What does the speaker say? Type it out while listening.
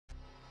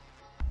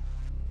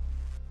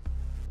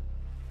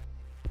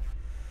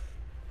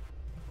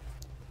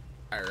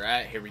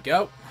Alright, here we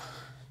go.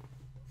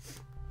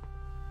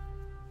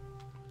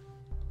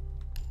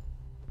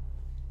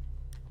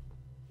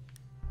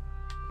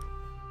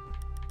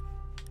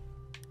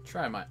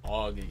 Try my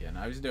AUG again.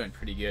 I was doing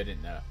pretty good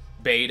in the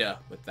beta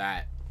with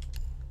that.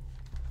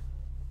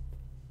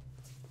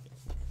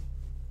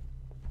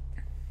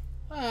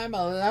 I'm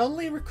a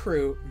lonely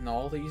recruit, and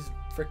all these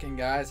freaking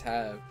guys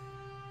have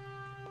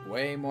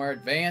way more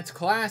advanced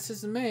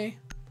classes than me.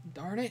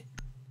 Darn it.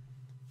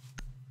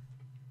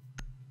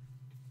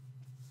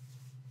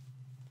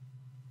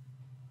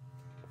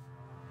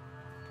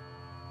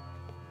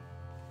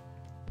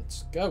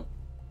 Let's go.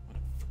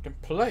 Freaking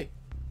play.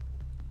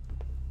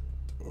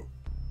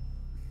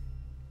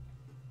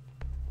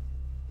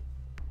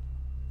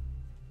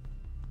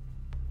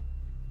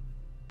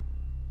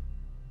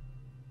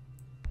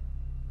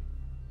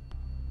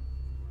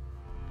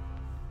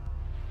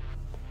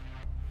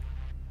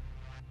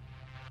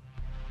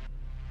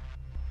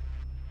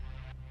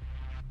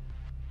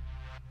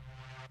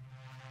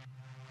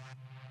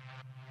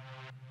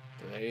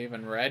 Are they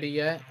even ready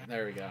yet?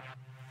 There we go.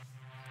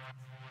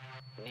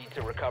 Need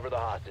to recover the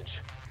hostage.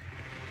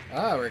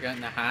 Oh, we're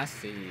getting the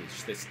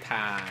hostage this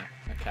time.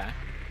 Okay.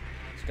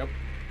 Let's go.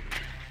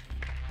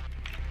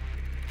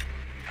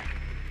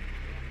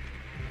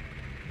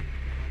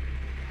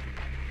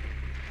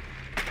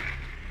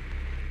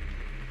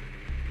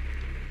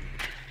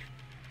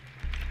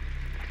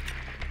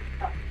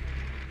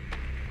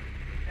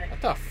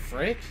 What the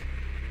frick?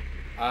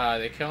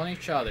 They're killing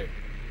each other.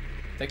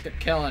 I think they're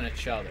killing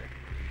each other.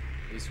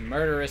 These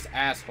murderous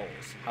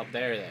assholes. How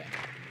dare they?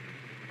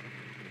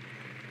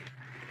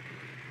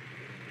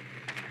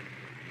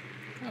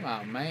 Come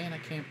on, man. I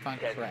can't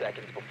find 10 crap.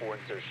 seconds before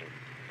insertion.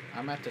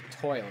 I'm at the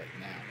toilet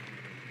now.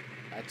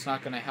 That's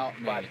not going to help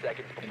me 5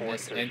 seconds in before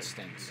this insertion.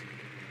 instance.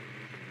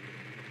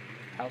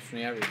 Helps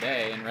me every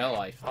day in real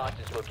life.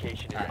 Hostage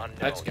location is Alright, unknown.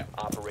 let's go.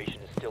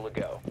 Operation is still a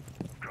go.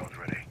 Drone's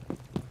ready.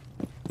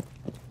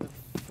 The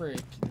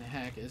freaking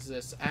heck is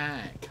this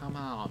at? Come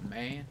on,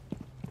 man.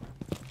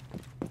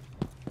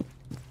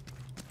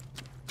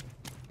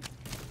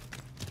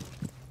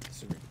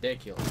 This is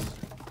ridiculous.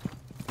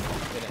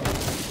 Get it.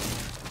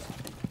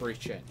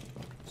 Breach in.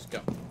 Let's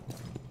go.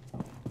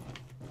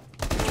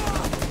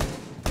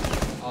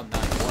 Oh,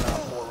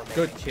 nice.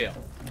 Good kill.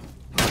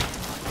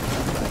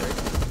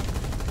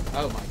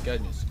 Oh my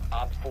goodness.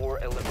 Op 4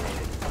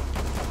 eliminated.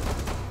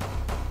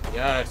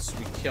 Yes,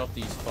 we killed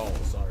these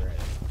foes already.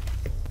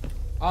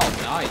 Oh,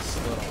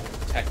 nice little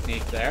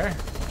technique there.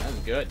 That was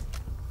good.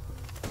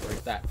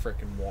 Break that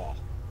freaking wall.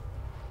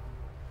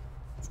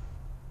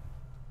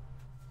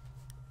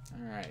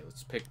 Alright,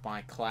 let's pick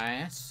my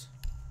class.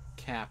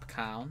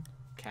 Capcom.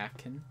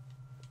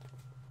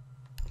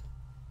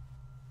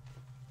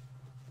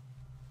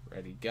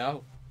 Ready,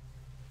 go.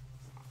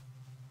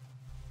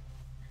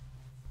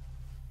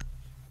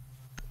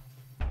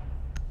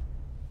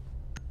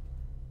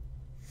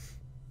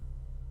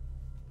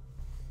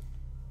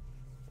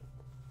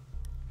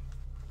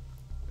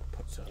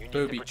 Put some You need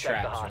booby to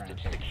protect the traps around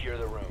hostage. here. Secure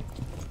the room.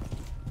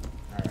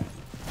 Alright.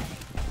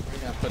 We're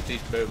gonna put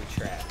these booby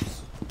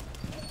traps.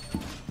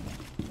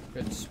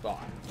 Good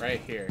spot.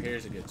 Right here.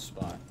 Here's a good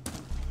spot.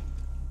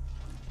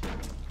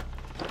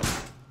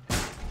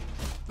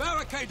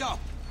 Barricade up!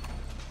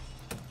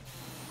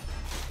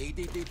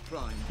 EDD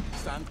prime,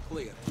 stand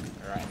clear.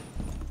 Alright.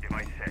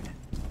 Device set.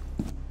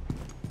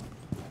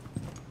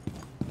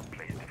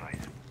 Place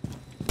device.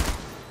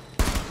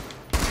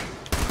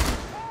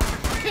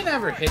 I can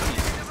never hit these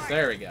things.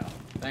 There we go.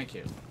 Thank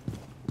you.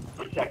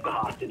 Protect the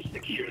hostage.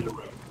 Secure the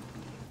room.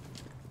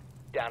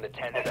 Down to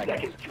 10 10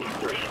 seconds. seconds to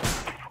insertion.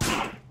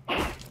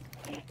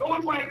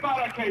 Going right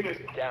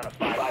barricaded. Down to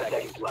 5 5 seconds.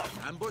 seconds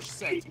left. Ambush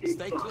set,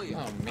 stay clear.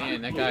 Oh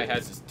man, that guy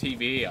has his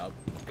TV up.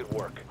 Good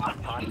work.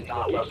 Hostage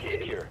location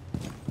secure.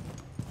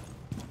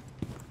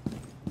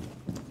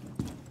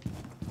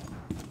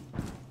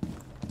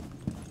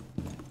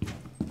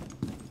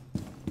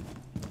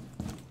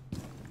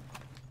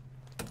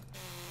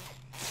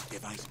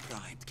 Device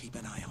primed, keep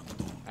an eye on the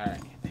door.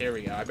 Alright, here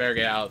we go. I better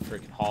get out of the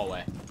freaking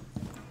hallway.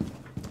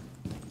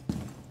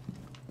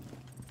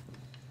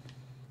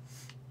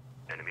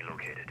 Enemy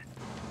located.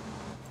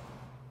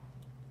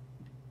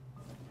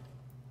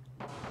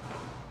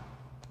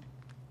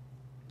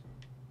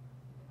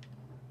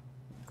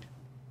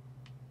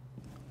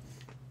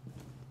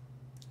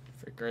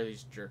 Frick are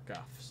these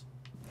jerk-offs?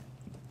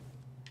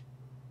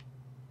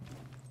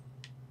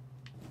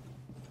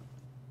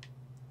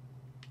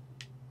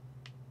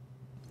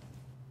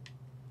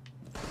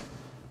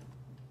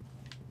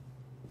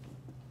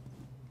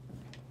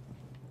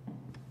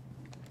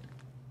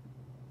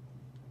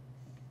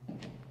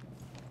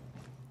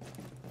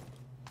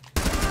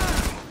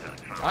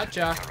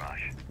 Gotcha.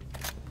 Garage.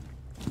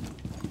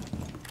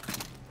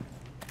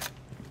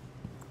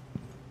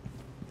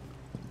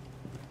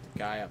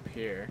 Guy up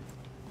here.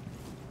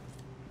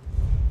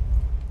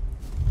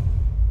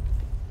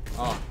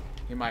 Oh,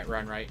 he might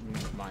run right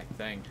into my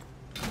thing.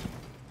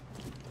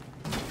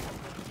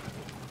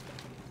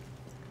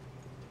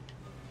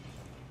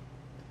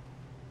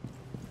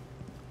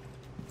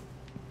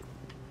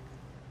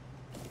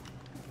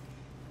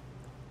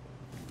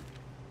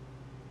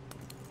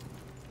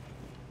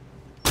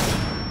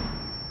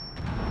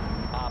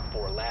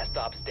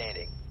 stop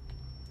standing.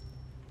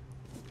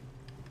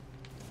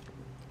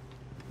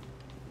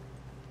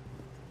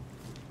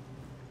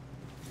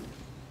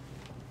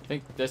 I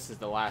think this is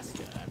the last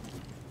guy.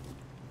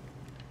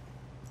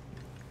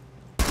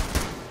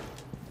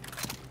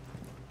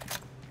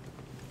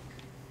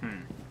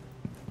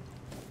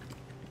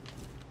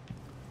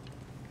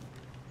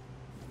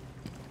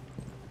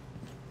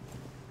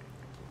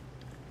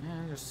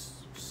 Yeah, just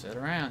sit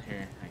around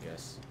here, I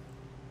guess.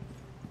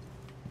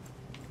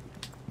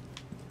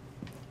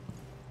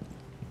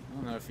 I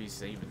don't know if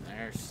he's even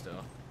there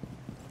still.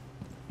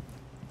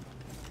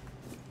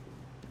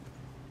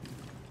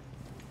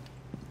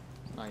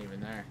 It's not even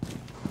there.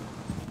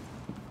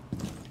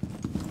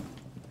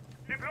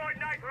 Deploy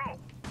nitro!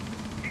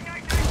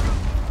 Ignite nitro!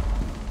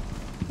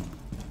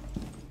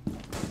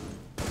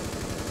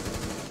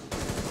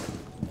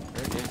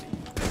 Where is he?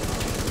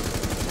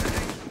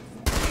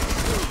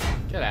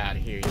 Get out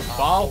of here, you Op 4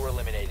 ball.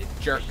 eliminated.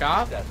 Jerk Mission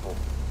off. Successful.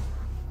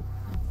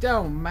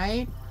 Don't,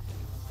 man.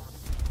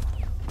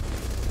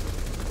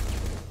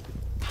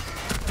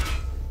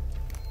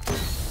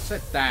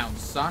 Sit down,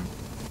 son.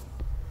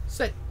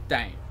 Sit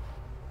down.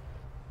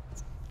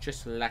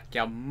 Just like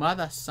your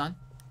mother, son.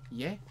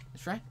 Yeah,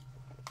 that's right.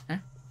 Huh?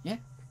 Yeah,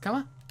 come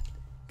on.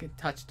 Can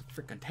touch the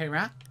freaking tail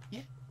out.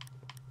 Yeah.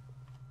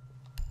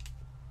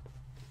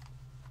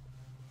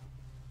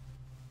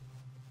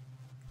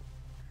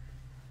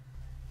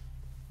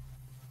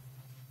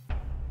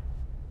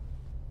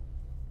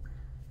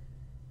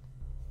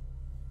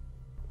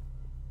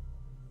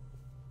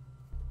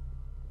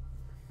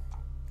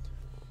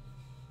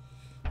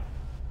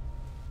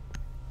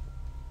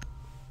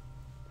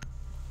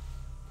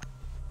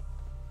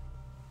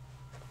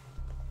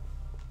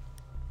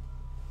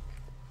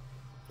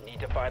 Need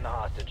to find the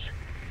hostage.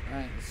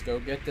 Alright, let's go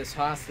get this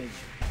hostage.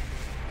 Now,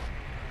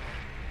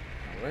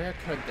 where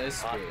could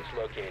this be? Hostage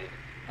located.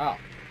 Oh,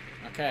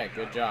 okay,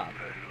 good job.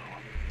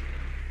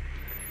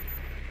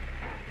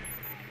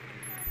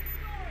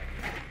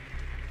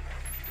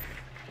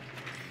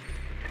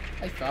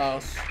 Hey,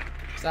 fellas.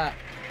 What's that?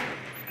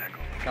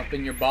 Jump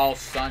in your balls,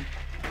 son.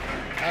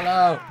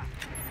 Hello.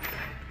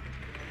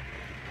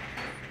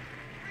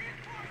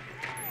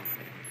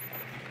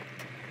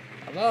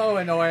 Hello,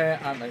 annoy.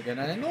 I'm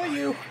gonna annoy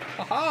you.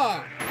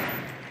 Haha.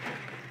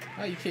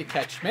 Oh, you can't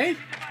catch me.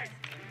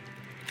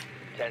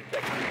 10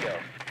 seconds to go.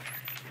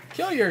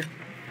 Kill your.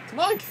 Come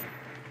on.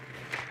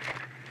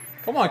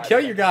 Come on, kill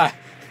your guy.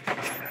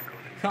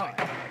 Come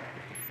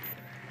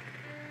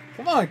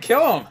on,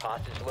 kill him.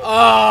 Hostage located.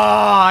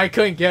 Oh, I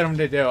couldn't get him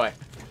to do it.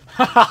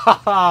 Ha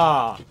ha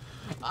ha.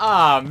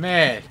 Oh,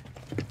 man.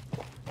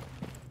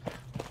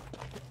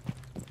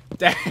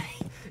 Dang.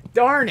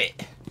 Darn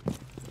it.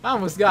 I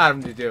almost got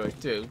him to do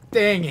it, too.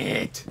 Dang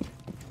it.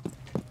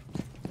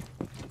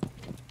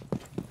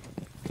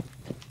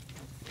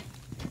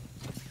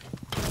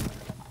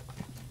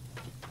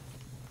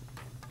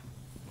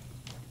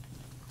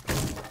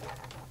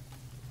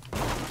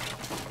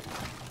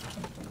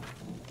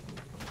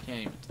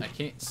 I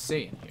can't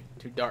see in here.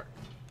 Too dark.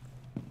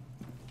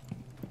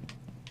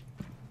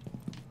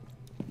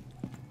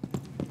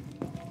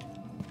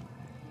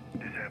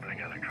 Disabling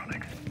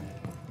electronics.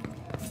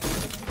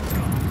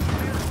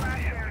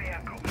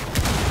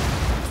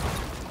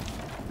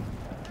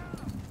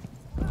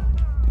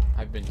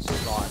 I've been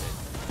spotted.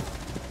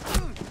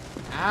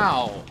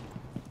 Ow!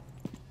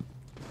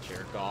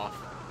 Jerk off.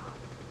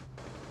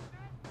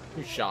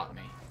 Who shot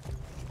me?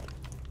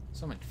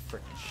 Someone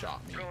freaking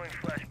shot me. Throwing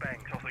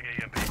flashbang, tossing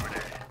EMP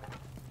grenade.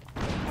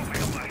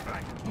 Popping a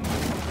flashbang.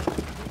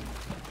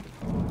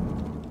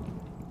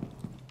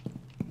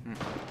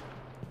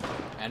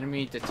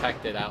 Enemy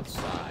detected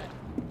outside.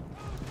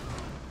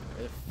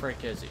 Where the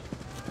frick is he?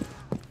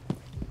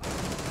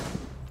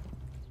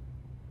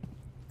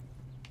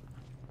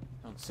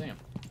 Don't see him.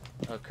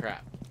 Oh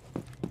crap.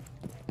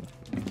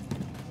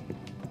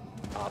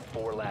 Op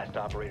 4 last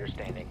operator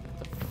standing.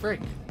 The frick?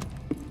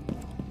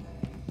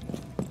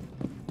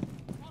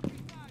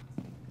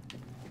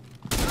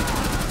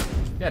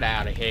 Get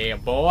out of here,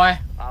 boy.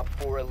 Op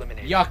 4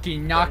 eliminated. Yucky Friendly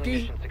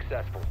knocky. Mission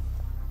successful.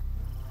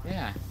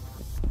 Yeah.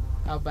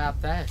 How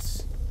about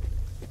this?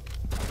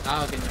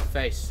 Dog in your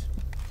face.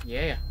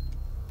 Yeah.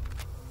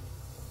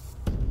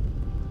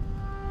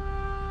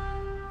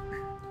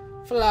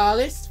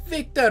 Flawless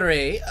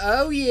victory.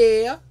 Oh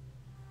yeah.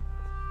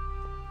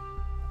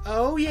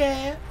 Oh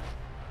yeah.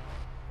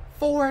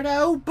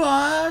 4-0,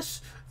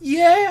 boss.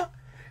 Yeah.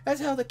 That's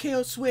how the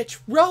kill switch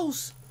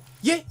rolls.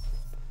 Yeah.